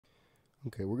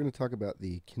Okay, we're going to talk about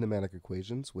the kinematic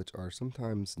equations, which are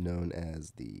sometimes known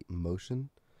as the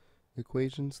motion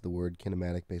equations. The word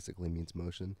kinematic basically means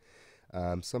motion.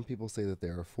 Some people say that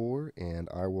there are four, and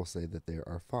I will say that there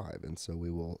are five, and so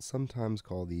we will sometimes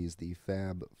call these the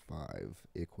Fab 5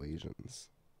 equations.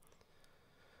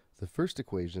 The first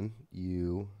equation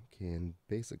you can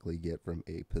basically get from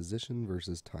a position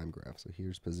versus time graph. So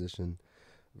here's position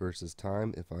versus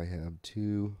time if I have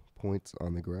 2 points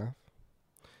on the graph.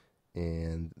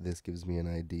 And this gives me an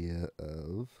idea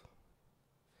of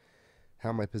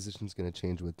how my position is going to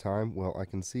change with time. Well, I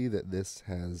can see that this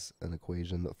has an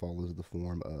equation that follows the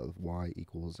form of y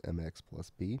equals mx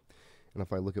plus b. And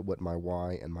if I look at what my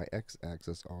y and my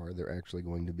x-axis are, they're actually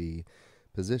going to be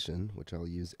position, which I'll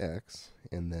use x,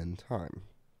 and then time.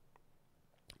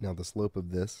 Now the slope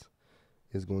of this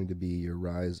is going to be your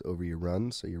rise over your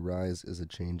run. So your rise is a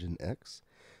change in x.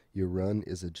 Your run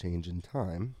is a change in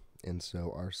time. And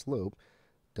so our slope,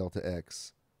 delta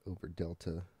x over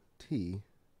delta t,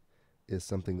 is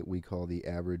something that we call the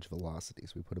average velocity.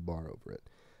 So we put a bar over it.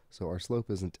 So our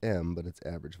slope isn't m, but it's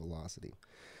average velocity.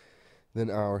 Then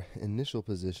our initial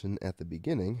position at the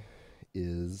beginning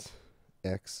is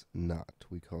x naught.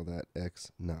 We call that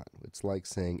x naught. It's like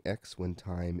saying x when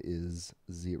time is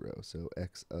 0. So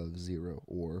x of 0,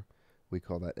 or we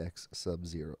call that x sub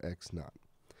 0, x naught.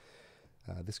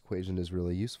 This equation is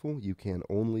really useful. You can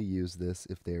only use this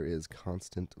if there is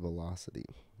constant velocity.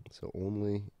 So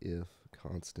only if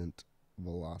constant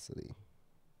velocity.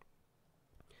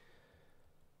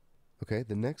 Okay,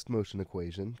 the next motion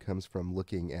equation comes from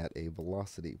looking at a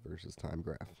velocity versus time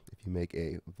graph. If you make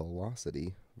a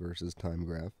velocity versus time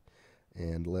graph,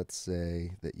 and let's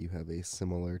say that you have a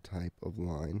similar type of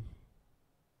line,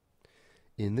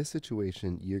 in this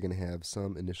situation, you're going to have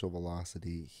some initial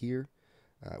velocity here.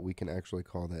 We can actually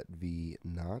call that v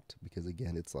naught, because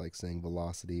again, it's like saying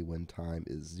velocity when time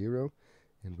is 0,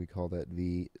 and we call that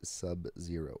v sub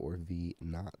 0, or v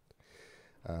naught.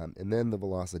 And then the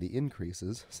velocity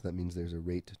increases, so that means there's a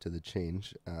rate to the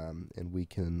change, and we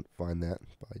can find that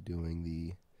by doing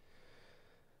the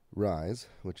rise,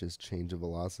 which is change of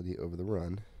velocity over the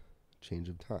run, change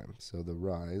of time. So the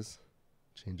rise,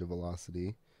 change of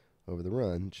velocity over the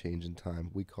run, change in time,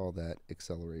 we call that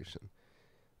acceleration.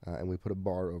 And we put a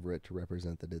bar over it to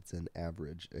represent that it's an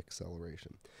average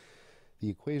acceleration. The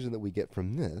equation that we get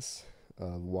from this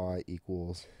of y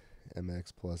equals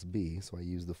mx plus b, so I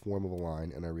use the form of a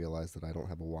line, and I realize that I don't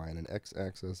have a y and an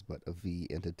x-axis, but a v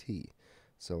and a t.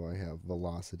 So I have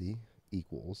velocity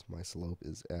equals, my slope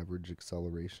is average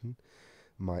acceleration,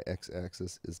 my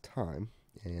x-axis is time,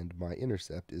 and my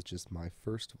intercept is just my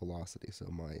first velocity, so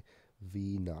my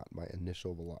v naught, my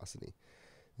initial velocity.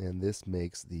 And this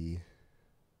makes the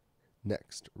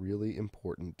next really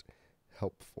important,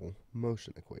 helpful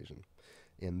motion equation.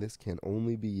 And this can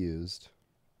only be used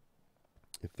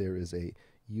if there is a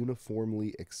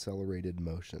uniformly accelerated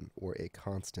motion, or a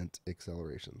constant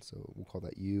acceleration. So we'll call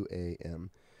that UAM.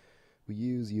 We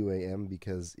use UAM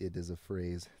because it is a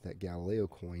phrase that Galileo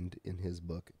coined in his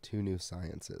book Two New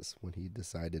Sciences, when he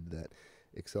decided that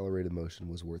accelerated motion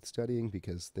was worth studying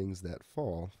because things that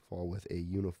fall with a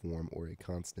uniform or a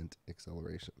constant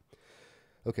acceleration.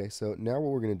 Okay, so now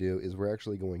what we're going to do is we're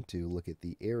actually going to look at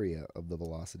the area of the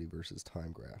velocity versus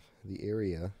time graph. The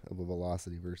area of a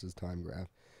velocity versus time graph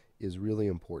is really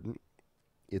important.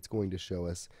 It's going to show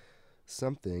us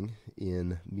something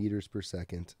in meters per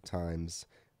second times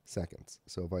seconds.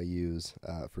 So if I use,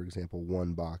 for example,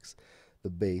 one box, the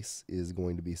base is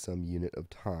going to be some unit of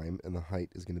time, and the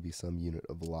height is going to be some unit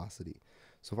of velocity.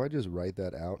 So if I just write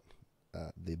that out,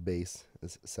 the base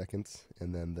is seconds,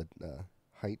 and then the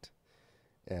height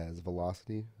as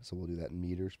velocity, so we'll do that in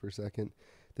meters per second.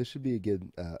 This should be a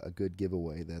good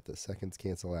giveaway that the seconds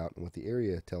cancel out, and what the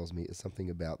area tells me is something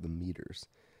about the meters,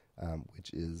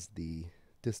 which is the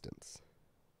distance.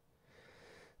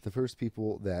 The first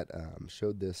people that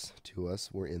showed this to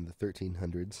us were in the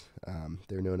 1300s.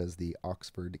 They're known as the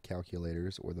Oxford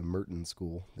calculators, or the Merton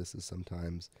School. This is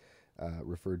sometimes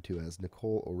referred to as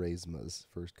Nicole Oresma's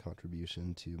first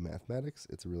contribution to mathematics.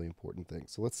 It's a really important thing.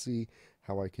 So let's see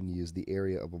how I can use the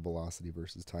area of a velocity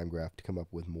versus time graph to come up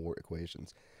with more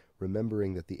equations,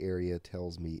 remembering that the area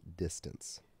tells me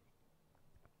distance.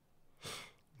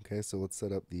 Okay, so let's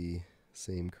set up the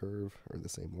same curve, or the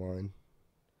same line.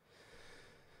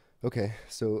 Okay,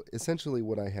 so essentially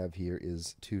what I have here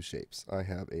is two shapes. I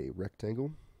have a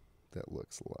rectangle that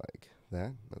looks like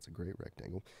that. That's a great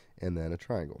rectangle. And then a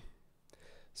triangle.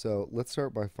 So let's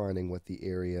start by finding what the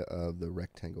area of the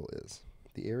rectangle is.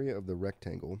 The area of the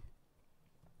rectangle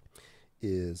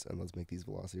is, and let's make these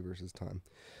velocity versus time,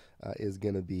 is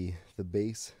going to be the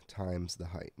base times the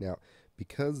height. Now,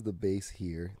 because the base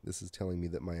here, this is telling me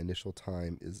that my initial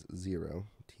time is 0,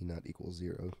 t naught equals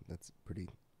 0. That's pretty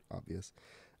obvious.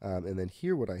 And then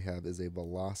here what I have is a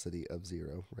velocity of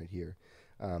 0 right here.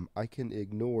 I can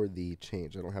ignore the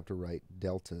change. I don't have to write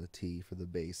delta t for the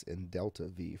base and delta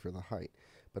v for the height.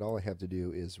 But all I have to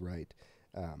do is write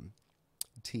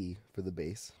t for the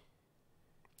base.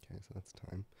 Okay, so that's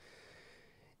time.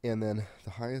 And then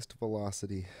the highest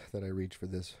velocity that I reach for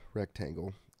this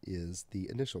rectangle is the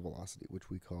initial velocity, which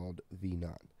we called v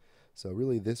naught. So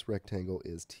really this rectangle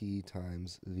is t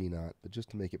times v naught, but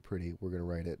just to make it pretty, we're going to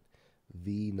write it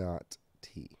v naught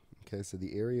t. Okay, so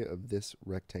the area of this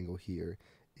rectangle here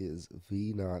is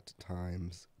v naught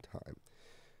times time.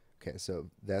 Okay, so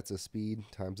that's a speed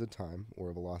times a time,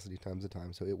 or a velocity times a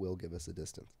time, so it will give us a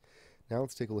distance. Now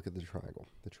let's take a look at the triangle.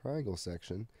 The triangle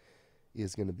section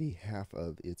is going to be half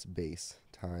of its base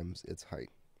times its height.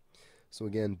 So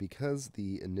again, because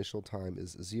the initial time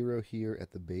is 0 here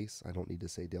at the base, I don't need to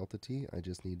say delta t, I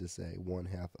just need to say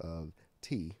 1/2 of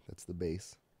t, that's the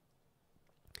base.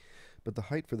 But the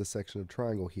height for the section of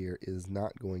triangle here is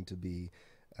not going to be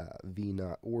v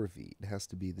naught or v. It has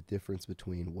to be the difference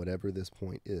between whatever this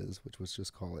point is, which let's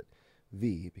just call it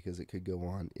v, because it could go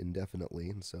on indefinitely,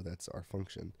 and so that's our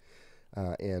function.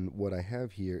 And what I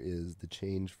have here is the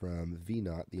change from v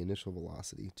naught, the initial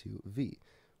velocity, to v,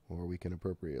 or we can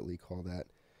appropriately call that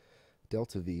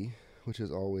delta v, which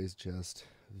is always just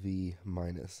v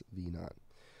minus v naught.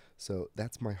 So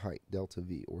that's my height, delta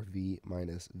v, or v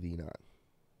minus v naught.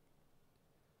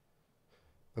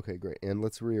 Okay, great. And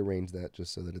let's rearrange that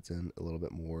just so that it's in a little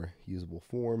bit more usable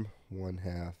form.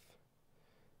 1/2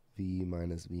 v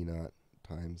minus v naught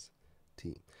times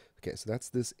t. Okay, so that's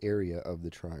this area of the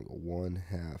triangle,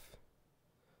 1/2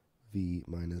 v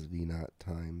minus v naught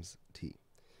times t.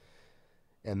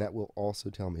 And that will also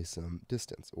tell me some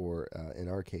distance, or in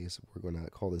our case, we're going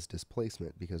to call this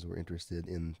displacement because we're interested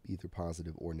in either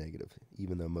positive or negative,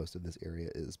 even though most of this area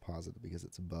is positive because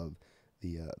it's above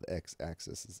the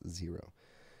x-axis is 0.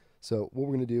 So what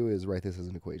we're going to do is write this as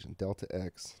an equation. Delta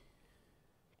x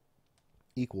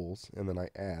equals, and then I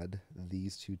add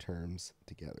these two terms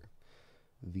together.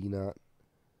 V naught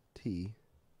t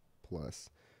plus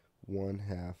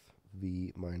 1/2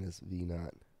 v minus v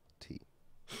naught t.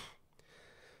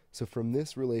 So from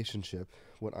this relationship,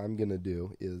 what I'm going to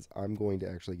do is I'm going to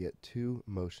actually get two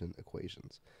motion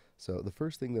equations. So the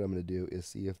first thing that I'm going to do is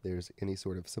see if there's any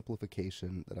sort of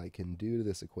simplification that I can do to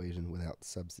this equation without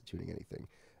substituting anything,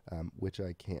 which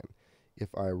I can. If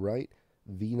I write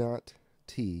v naught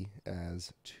t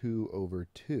as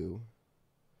 2/2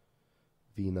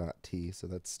 v naught t, so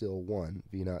that's still 1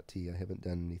 v naught t, I haven't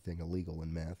done anything illegal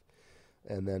in math.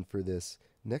 And then for this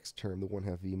next term, the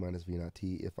 1/2 v minus v naught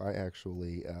t, if I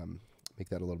actually make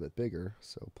that a little bit bigger,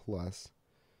 so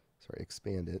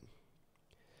expand it,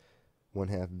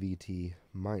 1/2 vt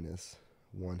minus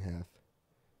 1/2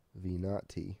 v naught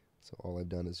t. So all I've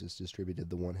done is just distributed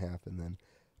the 1/2 and then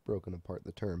broken apart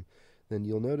the term. Then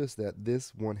you'll notice that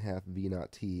this 1/2 v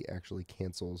naught t actually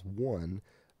cancels one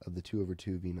of the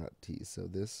 2/2 v naught t. So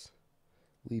this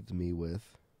leaves me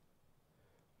with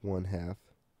 1/2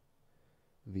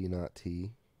 v naught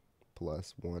t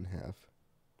plus 1/2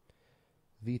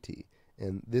 vt.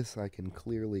 And this I can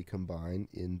clearly combine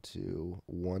into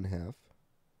 1/2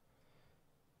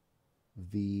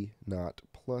 v naught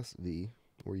plus v,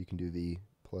 or you can do v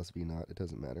plus v naught, it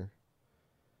doesn't matter,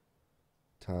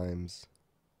 times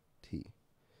t.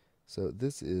 So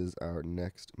this is our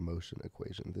next motion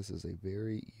equation. This is a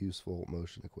very useful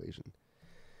motion equation.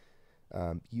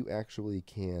 You actually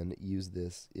can use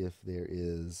this if there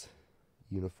is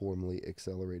uniformly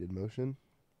accelerated motion,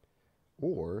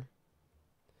 or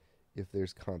if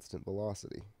there's constant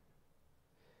velocity.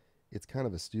 It's kind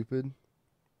of a stupid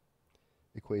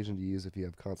equation to use if you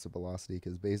have constant velocity,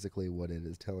 because basically what it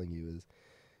is telling you is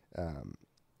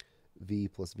v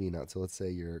plus v naught. So let's say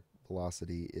your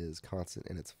velocity is constant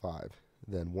and it's 5.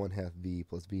 Then 1/2 v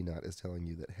plus v naught is telling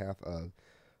you that half of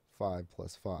 5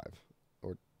 plus 5,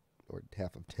 or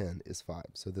half of 10 is 5.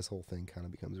 So this whole thing kind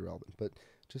of becomes irrelevant. But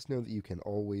just know that you can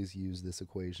always use this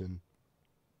equation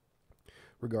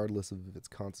regardless of if it's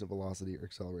constant velocity or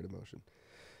accelerated motion.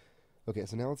 Okay,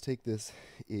 so now let's take this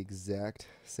exact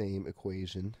same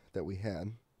equation that we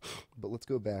had, but let's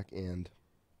go back and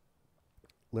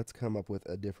let's come up with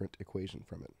a different equation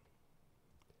from it.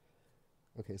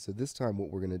 Okay, so this time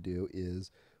what we're going to do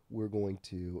is we're going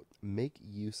to make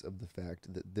use of the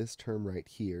fact that this term right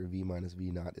here, v minus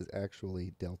v naught, is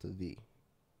actually delta v.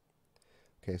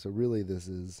 Okay, so really this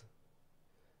is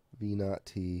v naught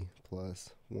t plus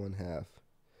 1/2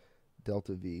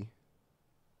 delta v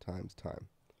times time.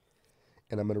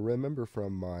 And I'm going to remember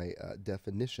from my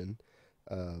definition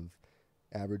of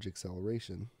average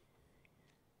acceleration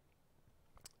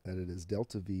that it is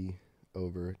delta v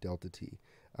over delta t.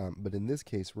 But in this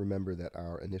case, remember that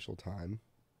our initial time,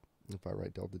 if I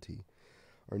write delta t,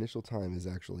 our initial time is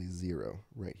actually 0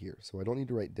 right here. So I don't need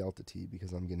to write delta t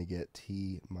because I'm going to get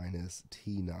t minus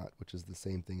t naught, which is the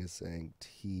same thing as saying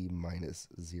t minus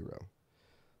 0.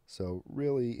 So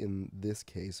really, in this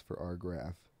case for our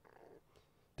graph,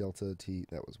 delta t,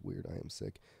 that was weird, I am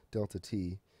sick, delta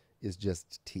t is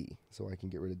just t. So I can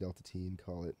get rid of delta t and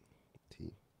call it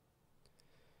t.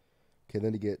 Okay,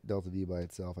 then to get delta v by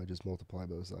itself, I just multiply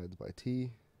both sides by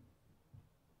t.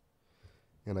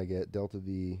 And I get delta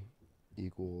v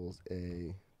equals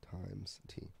a times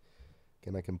t.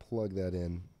 And I can plug that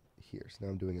in here. So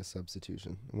now I'm doing a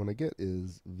substitution. And what I get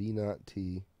is v naught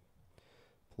t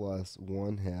plus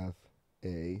 1/2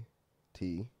 a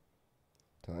t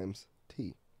times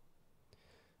t.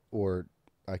 Or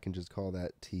I can just call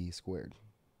that t squared.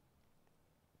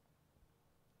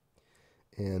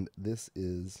 And this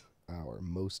is our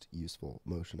most useful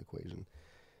motion equation.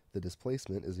 The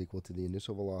displacement is equal to the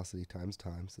initial velocity times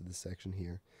time, so this section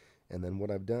here. And then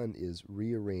what I've done is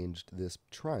rearranged this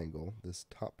triangle, this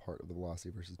top part of the velocity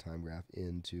versus time graph,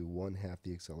 into 1/2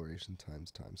 the acceleration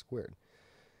times time squared.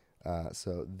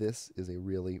 So this is a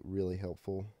really, really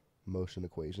helpful motion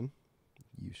equation.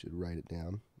 You should write it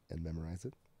down and memorize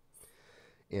it.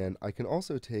 And I can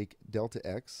also take delta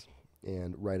x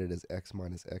and write it as x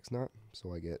minus x naught.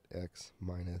 So I get x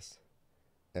minus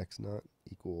x naught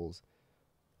equals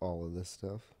all of this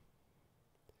stuff.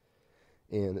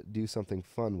 And do something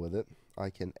fun with it. I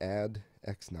can add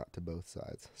x naught to both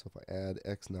sides. So if I add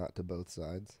x naught to both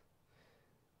sides,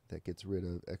 that gets rid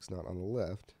of x naught on the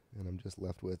left, and I'm just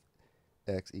left with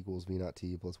x equals v naught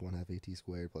t plus 1/2 at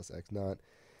squared plus x naught.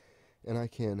 And I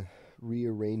can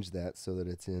rearrange that so that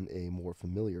it's in a more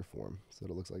familiar form. So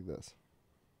that it looks like this.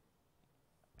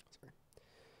 Sorry.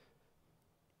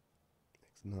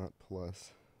 X naught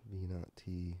plus v naught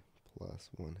t plus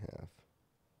 1/2.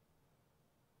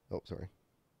 Oh, sorry.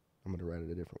 I'm going to write it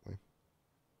a different way.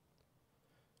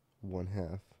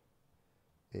 1/2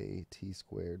 a t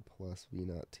squared plus v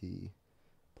naught t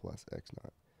plus x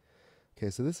naught. Okay,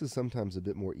 so this is sometimes a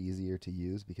bit more easier to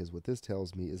use because what this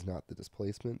tells me is not the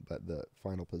displacement, but the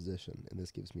final position. And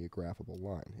this gives me a graphable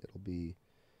line. It'll be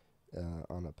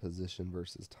on a position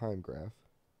versus time graph,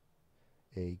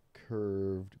 a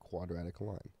curved quadratic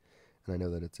line. And I know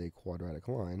that it's a quadratic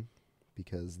line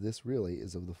because this really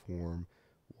is of the form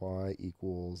y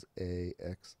equals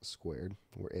ax squared,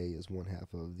 where a is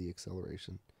 1/2 of the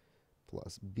acceleration,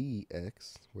 plus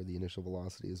bx, where the initial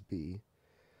velocity is b,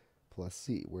 plus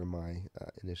c, where my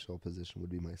initial position would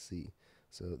be my c.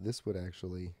 So this would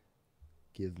actually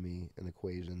give me an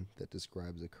equation that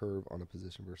describes a curve on a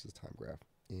position versus time graph,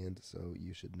 and so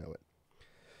you should know it.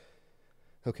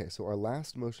 Okay, so our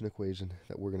last motion equation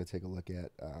that we're going to take a look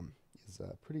at is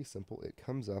pretty simple. It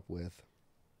comes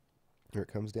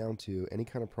down to any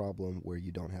kind of problem where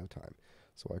you don't have time.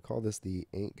 So I call this the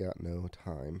ain't got no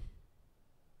time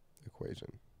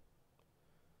equation.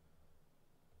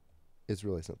 It's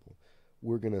really simple.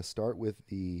 We're going to start with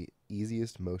the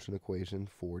easiest motion equation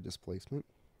for displacement.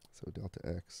 So delta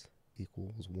x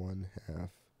equals 1/2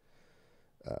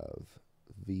 of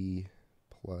v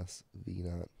plus v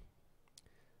naught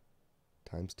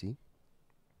times t.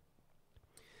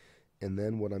 And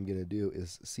then what I'm going to do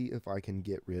is see if I can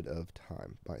get rid of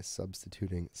time by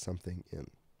substituting something in.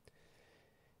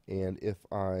 And if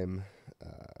I'm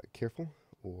careful,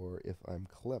 or if I'm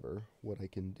clever, what I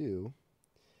can do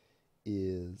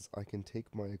is I can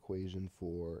take my equation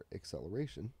for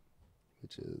acceleration,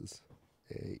 which is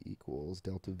a equals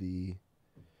delta v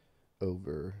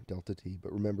over delta t.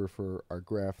 But remember, for our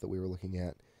graph that we were looking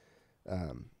at,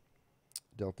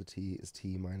 delta t is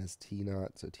t minus t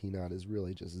naught, so t naught is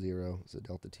really just 0, so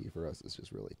delta t for us is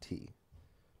just really t,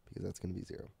 because that's going to be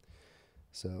 0.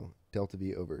 So delta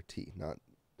v over t, not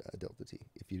delta t,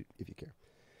 if you care.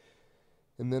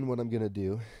 And then what I'm going to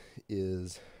do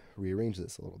is rearrange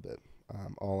this a little bit.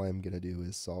 All I'm going to do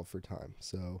is solve for time.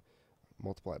 So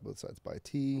multiply both sides by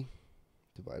t,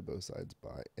 divide both sides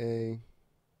by a,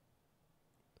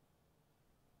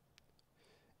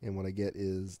 and what I get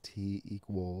is t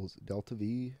equals delta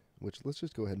v, which let's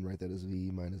just go ahead and write that as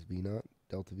v minus v naught,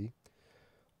 delta v,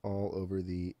 all over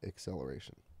the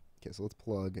acceleration. Okay, so let's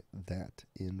plug that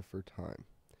in for time.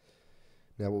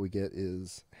 Now what we get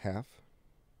is half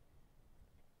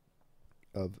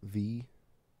of v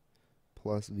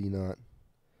plus v naught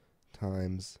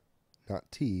times not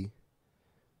t,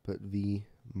 but v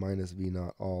minus v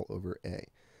naught all over a.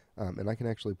 And I can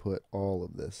actually put all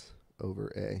of this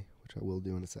over a, which I will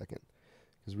do in a second.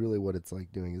 Because really what it's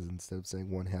like doing is instead of saying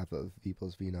 1/2 of v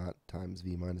plus v naught times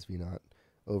v minus v naught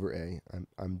over a,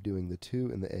 I'm doing the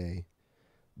 2 and the a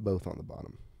both on the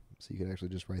bottom. So you can actually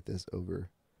just write this over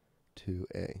 2a.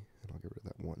 And I'll get rid of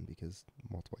that 1 because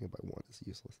multiplying it by 1 is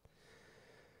useless.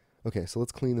 Okay, so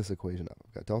let's clean this equation up.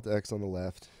 I've got delta x on the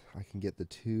left. I can get the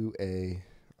 2a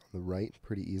on the right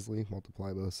pretty easily.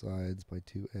 Multiply both sides by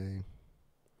 2a.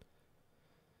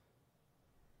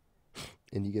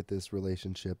 And you get this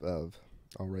relationship of,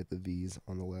 I'll write the v's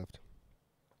on the left,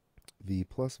 v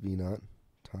plus v naught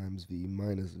times v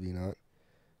minus v naught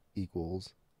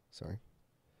equals,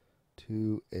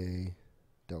 2a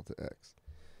delta x.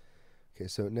 Okay,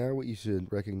 so now what you should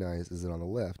recognize is that on the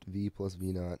left, v plus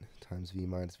v naught times v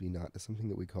minus v naught is something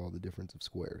that we call the difference of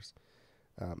squares,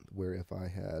 where if I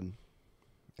had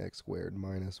x squared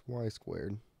minus y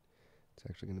squared, it's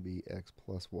actually going to be x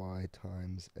plus y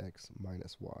times x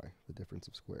minus y, the difference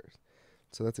of squares.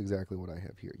 So that's exactly what I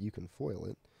have here. You can FOIL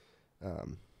it,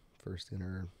 first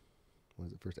outer,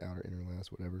 inner,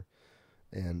 last, whatever,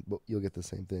 and you'll get the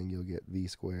same thing. You'll get v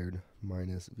squared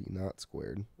minus v naught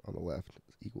squared on the left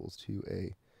equals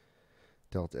 2a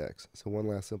delta x. So one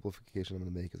last simplification I'm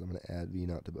going to make is I'm going to add v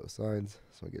naught to both sides.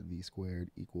 So I get v squared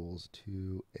equals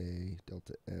 2a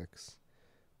delta x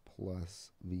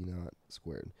plus v naught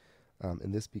squared.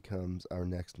 And this becomes our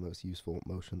next most useful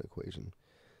motion equation.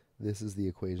 This is the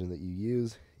equation that you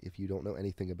use if you don't know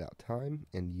anything about time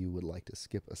and you would like to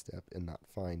skip a step and not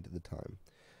find the time.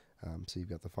 So you've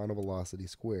got the final velocity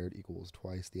squared equals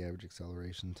twice the average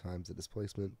acceleration times the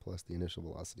displacement plus the initial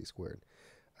velocity squared.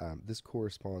 This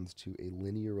corresponds to a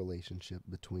linear relationship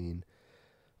between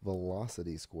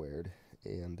velocity squared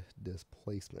and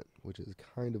displacement, which is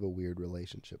kind of a weird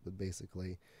relationship, but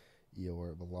basically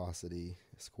your velocity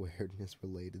squared is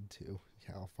related to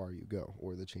how far you go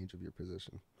or the change of your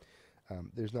position.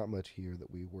 There's not much here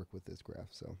that we work with this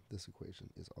graph, so this equation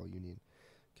is all you need.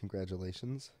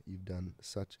 Congratulations, you've done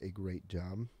such a great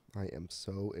job. I am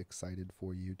so excited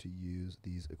for you to use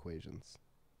these equations.